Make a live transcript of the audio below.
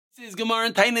This is Gemara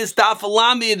and Tainis Daf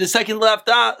Alami, the second left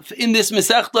off in this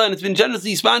Masechta, and it's been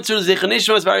generously sponsored as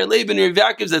Zechanishmas Vari Leben Rav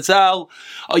Yaakov Zatzal,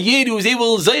 a Yid who was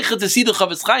able to see the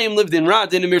Chavetz Chaim lived in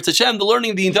Rad, and Amir Tashem, the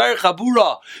learning of the entire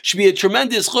Chabura should be a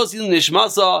tremendous chos in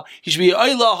Nishmasa. He should be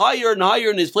Ayla higher and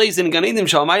higher in his place in Gan Eden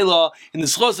Shalmayla, in the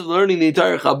chos of learning the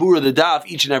entire Chabura, the Daf,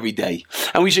 each and every day.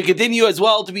 And we should continue as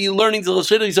well to be learning the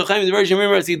Lashid Yisochaim, the version of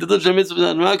Mimer, the Dutch Mitzvah,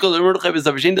 the Makal, the Mordechai, the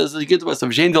Savashendel, the Gitva, the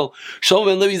Savashendel, Shalom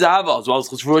and Levi Zahava, as well as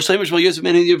Chos Shlemish, Yosef,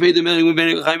 and your faith, and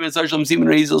Ben Chaim, and Sarsham, Simon,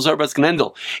 Reisel, Sarbas,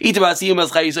 Knendel. Itabasiyim,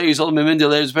 as Chai, Yisol, Memendel,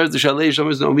 there's the Shalei,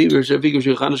 Shamas, Nomi, Shafik,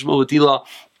 Shechana, Shmo, Tila.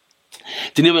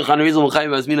 Dinim Khan Rizal Machai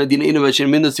was Mina Din Innovation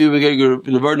Min the Suver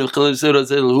in the burden of Khalil Sura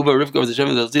Huba Rivka was the Shem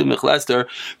of Zil Mechlaster.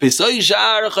 Besoy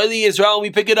Shar Khali Israel, we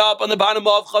pick it up on the bottom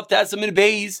of Chav Tasim and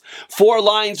Beis, 4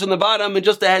 lines from the bottom, and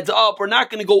just a heads up, we're not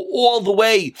going to go all the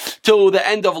way to the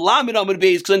end of Lamed Amud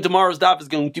Beis, because then tomorrow's daf is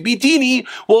going to be teeny.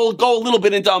 We'll go a little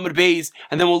bit into Amud Beis,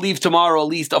 and then we'll leave tomorrow at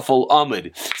least a full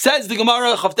Amud. Says the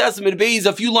Gemara Chav Tasim and Beis,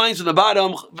 a few lines from the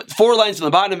bottom, 4 lines from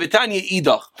the bottom, Vitanya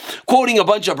Idach, quoting a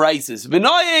bunch of rices.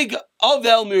 V'noyeg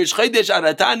Avel Mirish Chaydesh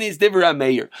Aratanis Divra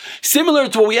Meir. Similar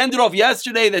to what we ended off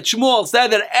yesterday, that Shmuel said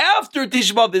that after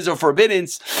Tisha B'Av there's a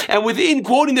forbiddance, and within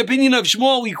quoting the opinion of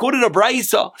Shmuel, we quoted a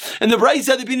Braisa, and the Braisa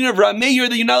had the opinion of Rav Meir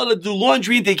that you're not allowed to do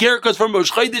laundry and take haircuts from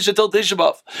Rosh Chaydesh until Tisha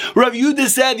B'Av. Rav Yehuda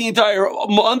said the entire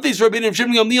month is forbidden.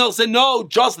 Shimon Gamliel said no,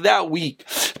 just that week.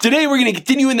 Today we're going to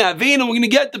continue in that vein, and we're going to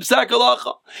get the Psak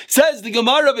Halacha. Says the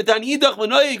Gemara V'Tanidach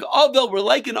V'Noyeg Avel, we're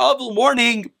like an Avel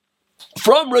morning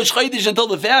from Rosh Chodesh until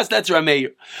the fast. That's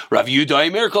Rameir. Rav Yehuda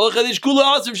Aimer Kol Chodesh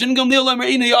Kula Aser Shin Gamliel Aimer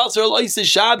Ina Yaser Loisa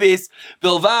Shabbos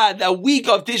Bilvad. That week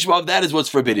of Tisha B'Av, that is what's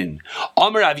forbidden.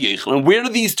 Amar Rav Yechon. Where do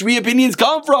these 3 opinions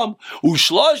come from?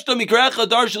 Ushloshta Mikrecha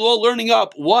Darshalo, learning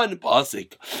up 1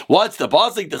 pasuk. What's the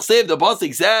pasuk? The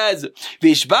pasuk says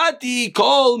Vishbati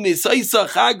Kol Misaisa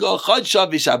Chaga Chadsha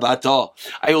Vishabata.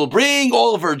 I will bring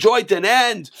all of her joy to an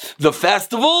end. The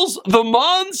festivals, the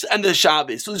months, and the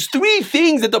Shabbos. So there's 3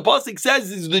 things that the pasuk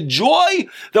says is the joy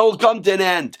that will come to an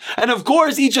end. And of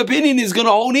course, each opinion is going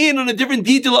to hone in on a different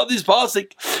detail of this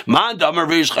pasuk.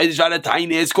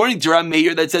 According to Rav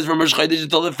Meir, that says from Rosh Chodesh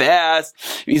until the fast,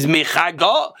 means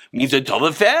mechaga, means until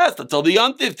the fast, until the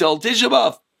Yom Tiv, till Tisha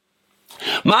B'Av.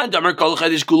 Mandamar kol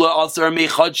chodesh kula aser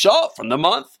mechadsha, from the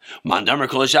month. Mandamar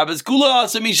kol Shabbos kula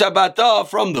aser mishabata,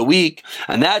 from the week.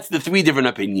 And that's the 3 different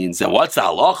opinions. And what's the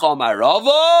halacha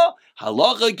Marava?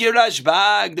 Halacha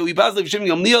Girashbag, that we pass like Shimon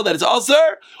Gamliel, that it's also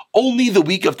only the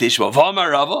week of Tisha B'Av.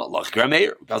 V'amar Rava, Halacha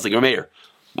Grameir, we pass like Grameir.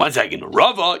 1 second.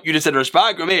 Rava, you just said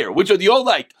Rashbag or Meir. Which are the old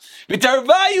like?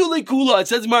 Vitarvayu lekula. It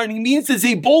says Martin, he means to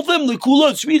say both of them.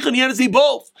 Lekula, Shmicha, he had to say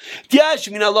both.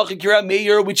 Tiash, mina halacha kira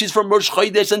Meir, which is from Rosh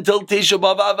Chodesh until Tisha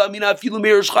B'Av. Amina afilu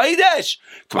Meir Rosh Chodesh.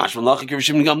 Kamash from halacha kira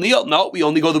Shimon Gamliel. No, we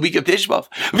only go the week of Tisha B'Av.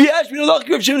 Viash, mina halacha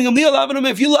kira Shimon Gamliel. Avanam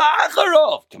afilu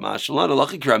acharov. Kamash from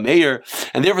halacha kira Meir.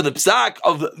 And therefore the psak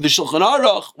of the Shulchan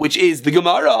Aruch, which is the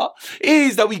Gemara,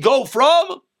 is that we go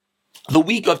from the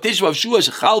week of Tisha B'Av Shua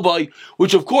Shechalbai,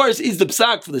 which of course is the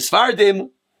psak for the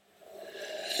Sfardim,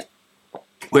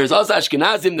 whereas us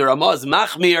Ashkenazim, the Ramaz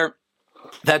Machmir,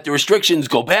 that the restrictions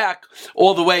go back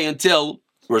all the way until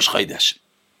Rosh Chodesh.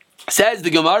 Says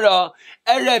the Gemara,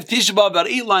 Erev Tisha B'Av, about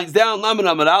 8 lines down, Lamed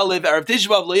Amud Aleph, Erev Tisha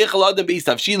B'Av lo yechal adam beis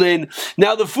tavshilin.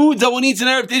 Now the foods that one eats in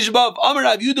Erev Tisha B'Av, Amar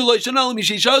Rav Yehuda lo yishanal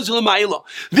misheishaz l'mayla.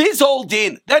 This whole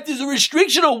din, that is a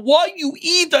restriction of what you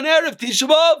eat on Erev Tisha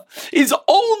B'Av, is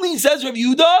only, says Rav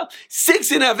Yehuda,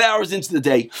 6.5 hours into the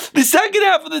day. The second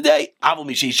half of the day, Aval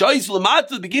misheishaz l'mat,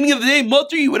 the beginning of the day,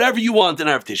 mutter you whatever you want in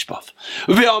Erev Tisha B'Av.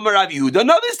 Ve'amar Rav Yehuda,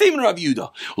 another statement of Rav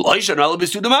Yehuda, lo yishanal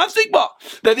b'suda mafsik ba,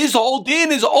 that this whole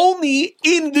din is only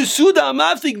in the Suda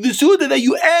Mafsik, the Suda that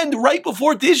you end right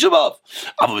before Tisha B'Av.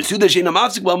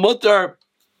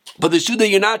 But the Suda,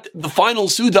 you're not the final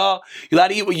Suda, you're allowed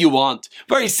to eat what you want.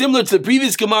 Very similar to the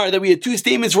previous Gemara that we had 2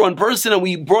 statements for one person and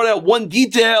we brought out 1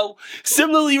 detail.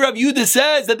 Similarly, Rav Yehuda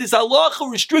says that this halacha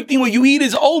restricting what you eat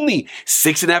is only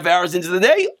 6.5 hours into the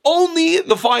day, only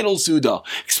the final Suda.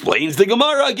 Explains the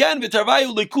Gemara again,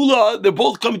 V'tarvayu lekula, they're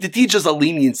both coming to teach us a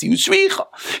leniency. If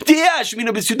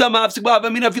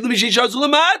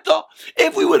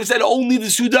we would have said only the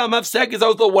Suda Mafsek, I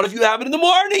thought, what if you have it in the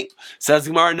morning? Says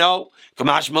the Gemara, no.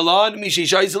 Kamash Malan, in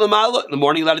the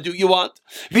morning, allowed to do what you want.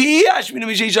 So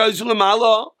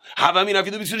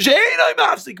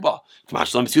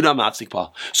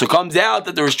it comes out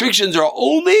that the restrictions are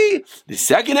only the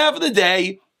second half of the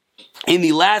day in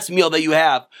the last meal that you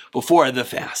have before the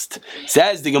fast.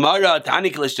 Says the Gemara,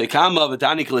 Tani Kalishta Kama,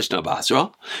 Tani Kalishta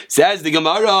Basra. Says the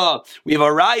Gemara, we have a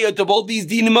raya to both these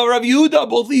dinim of Rav Yehuda,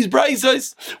 both these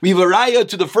braisos. We have a raya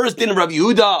to the first din of Rav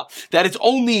Yehuda, that it's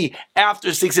only after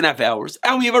 6.5 hours.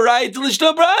 And we have a raya to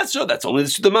Lishta Basra, that's only the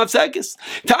Suda Mavsekes.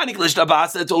 Tani Kalishta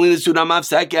Basra, that's only the Suda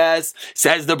Mavsekes.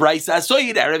 Says the braisa,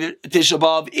 Soyid Erev Tisha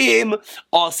B'Av Im,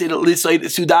 Asid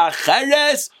Lisoid Suda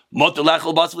Cheres,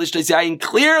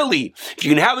 clearly, if you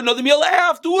can have another meal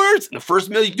afterwards, and the first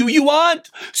meal you do you want.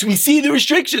 So we see the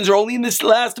restrictions are only in this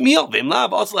last meal. Now we have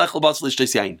a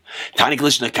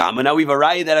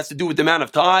raya that has to do with the amount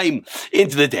of time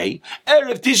into the day.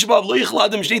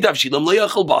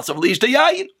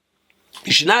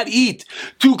 You should not eat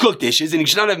 2 cooked dishes, and you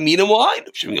should not have meat and wine.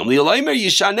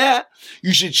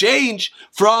 You should change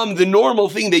from the normal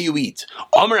thing that you eat.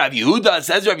 Amar Rav Yehuda,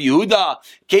 says Rav Yehuda,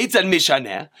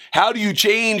 how do you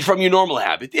change from your normal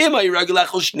habit? If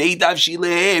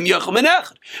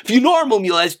your normal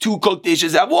meal has 2 cooked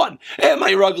dishes, have 1. You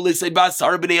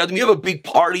have a big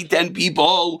party, 10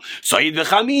 people,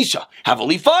 have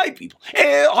only 5 people.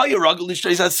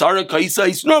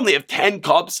 Normally have 10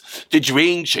 cups to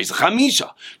drink,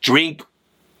 drink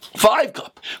 5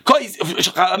 cups.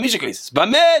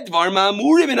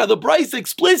 Now the Bryce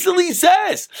explicitly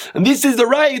says, and this is the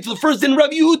right, it's the first in Rav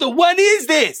Yehuda. When is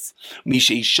this? Only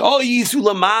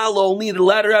the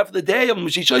latter half of the day.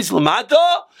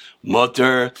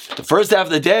 Mutter. The first half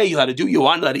of the day, you had to do you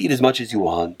want, to eat as much as you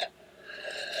want.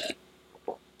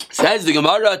 Says the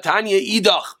Gemara, Tanya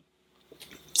Idach.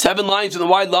 7 lines in the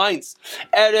wide lines.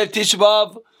 Erev Tisha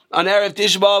B'Av, on Erev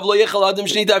Tisha B'Av, lo yechal adam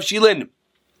shnei tavshilin.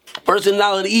 Person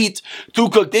not allowed to eat 2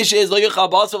 cooked dishes. Lo yechal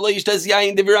basav, lo yishtes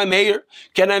yayin divrei meir.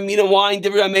 Can I meat and wine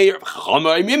divrei meir?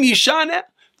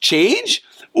 Change.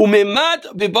 Umemat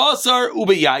bebasar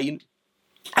ubeyayin.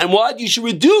 And what? You should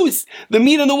reduce the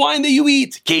meat and the wine that you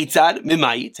eat. Ketzad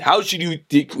mimayit. How should you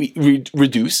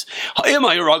reduce?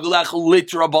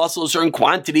 Litra basal, a certain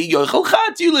quantity. Yochel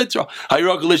chati litra.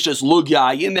 Hayragalish just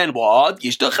lugayin. Then what?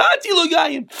 Yishta chati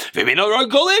lugayin. V'mino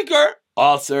ragaliker.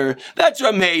 Also, that's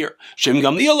Rameir. Shem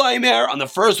Gamliel Aimer on the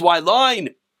first wide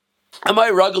line. Am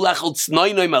I ragalachol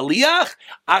tznoinoi maliach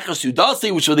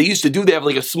achasudase, which what they used to do? They have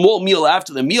like a small meal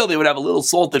after the meal. They would have a little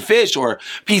salted fish or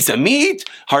piece of meat.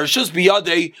 Harshus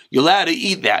biyadei, you're allowed to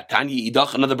eat that. Tanya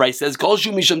idach. Another Bryce says, Kol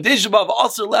shu misham tishabav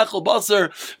aser lechol baser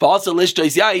v'aser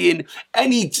lishtais yayin.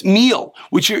 Any meal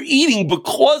which you're eating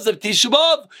because of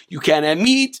tishabav, you can't have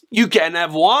meat, you can't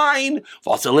have wine,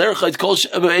 v'aser lerchos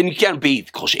and you can't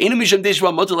bathe. Kol she'enu misham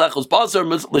tishabav mutar lechos baser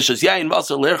lishtais yayin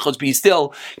v'aser lerchos, but you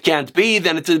still can't bathe.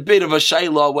 And it's a bit of a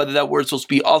shayla whether that word's supposed to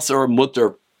be aser or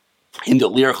mutter in the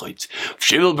lirchitz.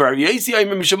 Shimel bar Yesi, I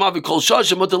remember Shemavi kol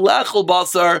shasha mutter lechol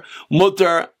basar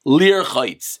mutter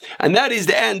lirchitz, and that is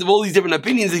the end of all these different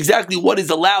opinions. Exactly what is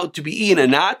allowed to be eaten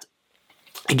and not.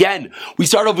 Again, we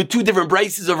start off with 2 different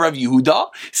braces of Rav Yehuda.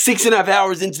 6.5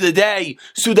 hours into the day,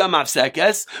 Suda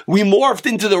Mafsekes. We morphed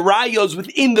into the rayos.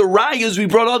 Within the rayos, we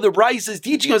brought other braces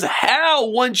teaching us how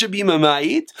one should be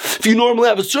mamayit. If you normally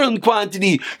have a certain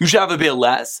quantity, you should have a bit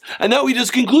less. And now we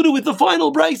just concluded with the final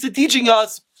brace teaching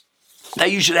us that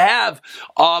you should have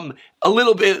a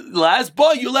little bit less,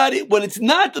 but you're allowed to, when it's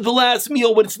not the last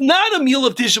meal, when it's not a meal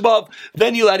of Tisha B'Av,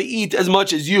 then you're allowed to eat as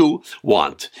much as you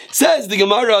want. Says the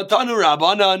Gemara, Tanu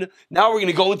Rabbanan. Now we're going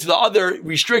to go into the other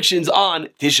restrictions on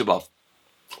Tisha B'Av.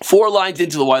 4 lines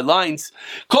into the wide lines.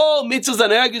 Call mitzvahs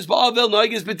anagis ba'avel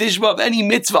nagis b'tishba of any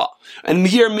mitzvah. And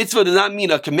here mitzvah does not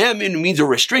mean a commandment, it means a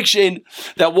restriction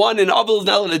that one in avel is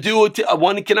not allowed to do it,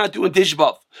 one cannot do in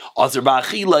tishbav. Aser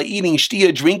ba'achila, eating,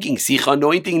 shtia, drinking, sicha,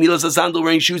 anointing, nilas sandal,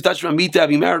 wearing shoes, touch from meat,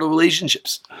 having marital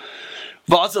relationships.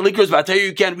 Vasa likros b'atayr,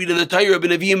 you can't read in the Torah,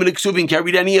 b'naviyim and ksubim, can't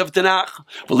read any of Tanakh.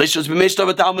 V'lishos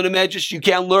b'mishtav v'talmud medrash, you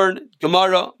can't learn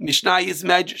Gemara, Mishnayos,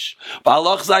 medrash.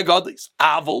 V'halach zay godlis.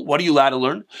 Aval, what are you allowed to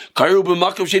learn? Kairu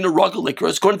b'makav sheina ragel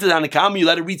likros. According to the Anakam, you're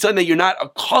allowed to read something that you're not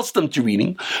accustomed to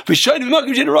reading. V'shayna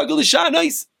b'makav sheina ragel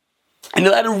l'shanais. And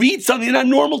you're allowed to read something not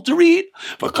normal to read.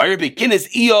 But Kair Bekinis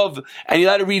Eov, and you're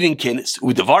allowed to read in Kinnis.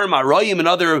 With Devar Marayim and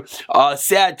other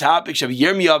sad topics of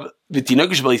Yirmiyav,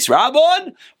 V'tinakus B'lis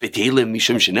Rabban, V'telim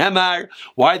Mishum Shenemar.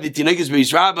 Why the Tinakus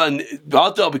B'lis Rabban,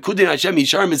 V'atal B'kudin Hashem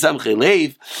Yishar Mizam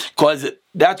Chelev? Because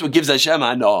that's what gives Hashem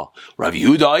Hana. Rav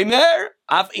Yehuda Aimer,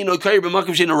 Af Ino Kair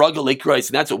B'makav Sheina Ragal Lekrais.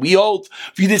 And that's what we hold.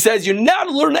 If you just says you're not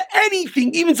to learn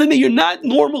anything, even something that you're not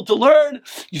normal to learn,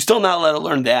 you're still not allowed to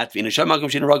learn that. V'ino Shem Makav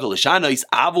Sheina Ragal Lashana is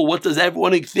Avu. What does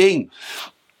everyone think?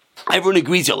 Everyone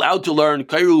agrees you're allowed to learn.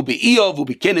 Kairu be'iyov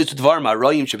u'bekenes udvar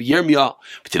ma'arayim shav Yirmiyah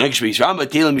v'tinagish be'yishram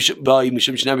v'telim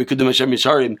mishum shenavi kudem Hashem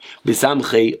yisharim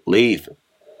b'samchei leiv.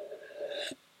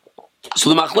 So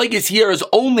the machlokes here is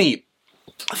only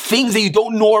things that you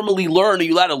don't normally learn. Are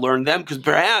you allowed to learn them? Because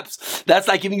perhaps that's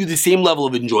not giving you the same level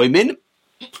of enjoyment.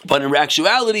 But in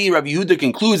actuality, Rabbi Yehuda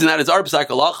concludes, and that is our Psak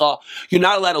Halacha, you're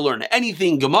not allowed to learn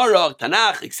anything, Gemara,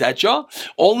 Tanakh, etc.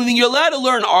 Only thing you're allowed to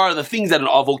learn are the things that an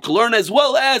avol can learn, as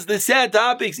well as the sad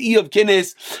topics, of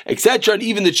Kinnis, etc. And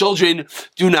even the children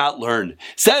do not learn.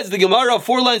 Says the Gemara,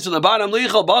 4 lines from the bottom,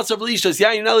 Leichal Basar V'Lishas,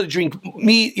 yeah, you're not allowed to drink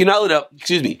meat, you're not allowed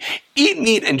to, eat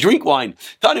meat and drink wine.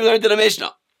 Tani, we learned in the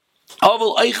Mishnah.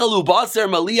 Avol Eichalu Basar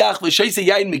Maliach V'Sheisa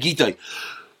Yain Megitay.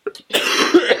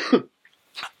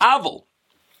 Avol.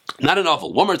 Not an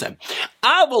awful. One more time.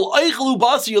 Aval eichelu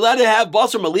basar. You're allowed to have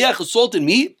basar maliach, salt and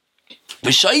meat.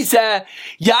 V'shaisa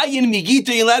yayin migita.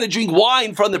 You're allowed to drink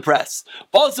wine from the press.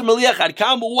 Basar maliach ad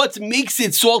kam. What makes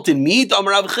it salt and meat?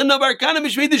 Amar Rav China bar Kana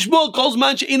mishmei the Shmuel calls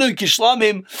man she'ino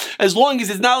kishlamim. As long as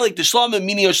it's not like the shlamim,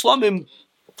 meaning a shlamim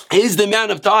is the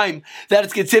amount of time that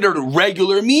it's considered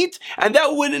regular meat, and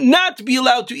that would not be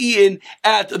allowed to eat in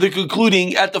at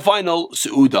the final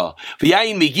seuda.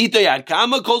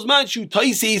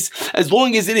 As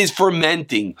long as it is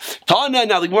fermenting. Tana,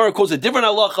 now the Gemara quotes a different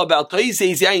halacha about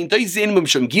taises.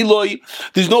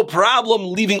 There's no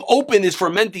problem leaving open this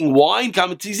fermenting wine.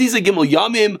 And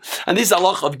this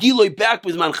halacha of giloi back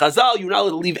with man chazal. You're not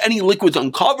allowed to leave any liquids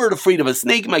uncovered, afraid of a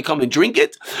snake might come and drink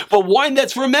it. But wine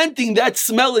that's fermenting, that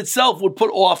smell itself would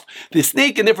put off the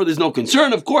snake, and therefore there's no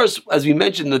concern. Of course, as we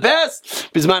mentioned in the past,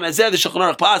 Bizman Hazeh, the Shulchan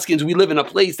Aruch Paskins, we live in a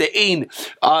place that ain't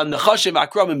Nechashim,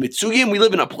 Akram, and Mitsugim. We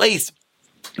live in a place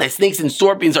that snakes and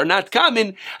scorpions are not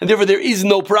common, and therefore there is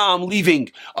no problem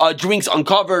leaving drinks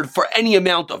uncovered for any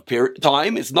amount of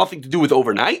time. It's nothing to do with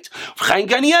overnight. Chaim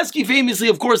Kanievsky famously,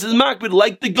 of course, is makbid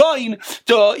like the Gaon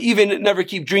to even never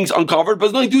keep drinks uncovered, but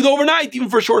it's nothing to do with overnight, even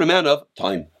for a short amount of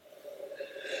time.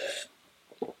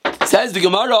 Says the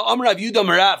Gemara, Amar Rav Yehuda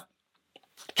Marav.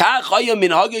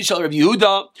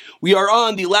 We are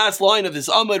on the last line of this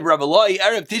Amud. Rav Eloi,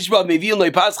 Erev Tishba Mevi'in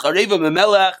Leipas Chareva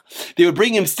Memelech. They would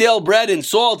bring him stale bread and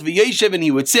salt, V'yeshev, and he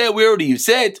would say, "Where do you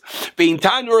sit?" Bein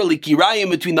Tanur Likirayim,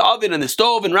 between the oven and the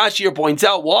stove. And Rashi here points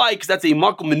out why, because that's a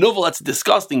makom menuvel. That's a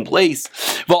disgusting place.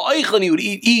 V'oichan, he would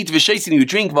eat. V'sheisin, he would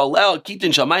drink. V'alel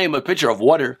Kitin Shamayim, a pitcher of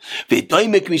water.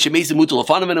 V'doimek Mishemesim Mutal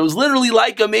Afanim, and it was literally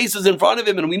like a mace was in front of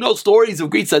him. And we know stories of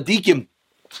great tzaddikim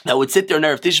that would sit there in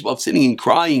Erev Tisha B'Av sitting and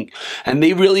crying, and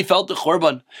they really felt the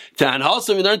Chorban. Ta'an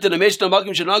Hasam, we learned in the Mishnah,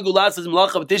 Makim Shanagu Lasas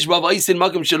Melacha B'Tisha B'Av Eisin,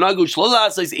 Makim Shanagu Shlo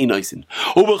Lasas Ein Eisin.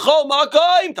 U'B'chol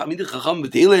Makayim, Tamid Chacham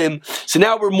B'Teilim. So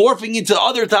now we're morphing into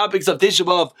other topics of Tisha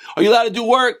B'Av. Are you allowed to do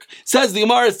work? Says the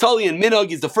Gemara is Tali and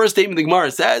Minhag is the first statement the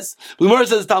Gemara says. The Gemara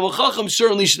says Talmid Chacham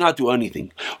certainly should not do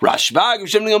anything. Rashbag,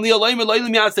 Hashem Nigam Li'Alayim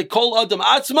L'Olim Yaseh Kol Adam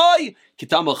Atzmai.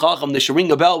 Talmid Chacham, they should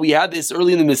ring a bell. We had this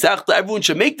early in the Masechta. Everyone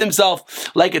should make themselves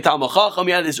like a Talmid Chacham.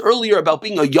 We had this earlier about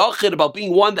being a Yachid, about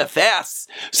being one that fasts.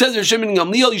 Says Rishon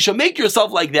Gamliel, you should make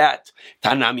yourself like that.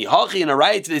 Tanami Hachi, in a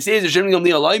riot, they say Rishon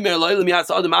Gamliel,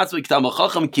 Talmid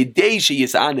Chacham Kidei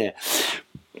Sheyisane.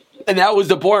 And that was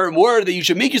the important word, that you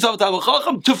should make yourself a Talmid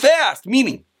Chacham to fast,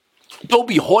 meaning don't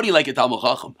be haughty like a Talmid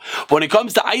Chacham. But when it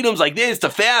comes to items like this, to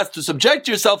fast, to subject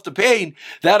yourself to pain,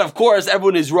 that of course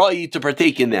everyone is right to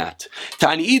partake in that.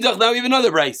 Tani Idach, now we have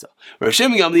another brayso. It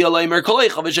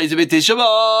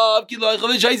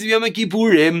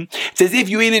says if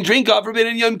you eat and drink of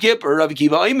forbidden Yom Kippur, and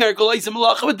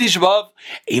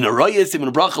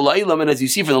as you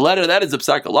see from the letter, that is a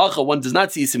Psak Halacha. One does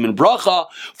not see Siman Bracha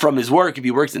from his work if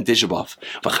he works in Tisha B'Av.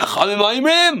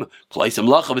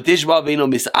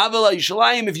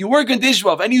 If you work in Tisha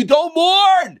B'Av and you don't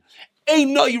mourn,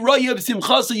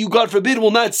 you, God forbid,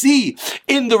 will not see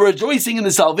in the rejoicing in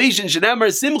the salvation. Shemar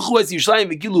simchu es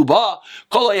Yushalayim v'gilu ba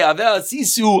kol hayaveh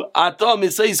sisu ata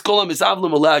misayis kol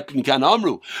hamisavlim alek mikan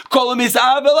amru kol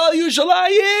hamisavel al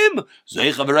Yushalayim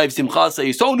zeicha v'rayv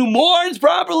simchasa. Someone who mourns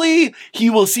properly, he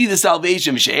will see the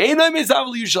salvation. She'enay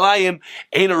misavel Yushalayim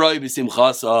ein arayv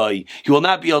simchasa. He will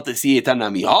not be able to see it.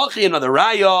 Tanami hachi, another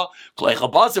raya kol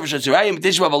hachabasav v'shatzirayim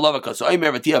tishvav alav kasayim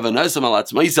ervati avanasam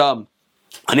alatzmaisam.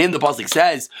 And in the pasuk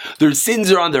says their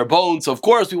sins are on their bones. So of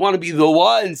course we want to be the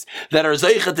ones that are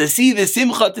zeicha to see the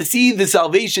simcha, to see the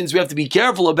salvations. We have to be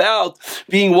careful about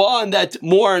being one that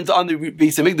mourns on the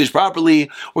Beis Hamikdash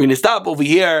properly. We're going to stop over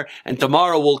here, and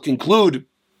tomorrow we'll conclude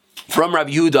from Rav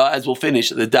Yehuda as we'll finish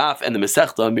the daf and the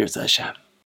Masechta Mirza Hashem.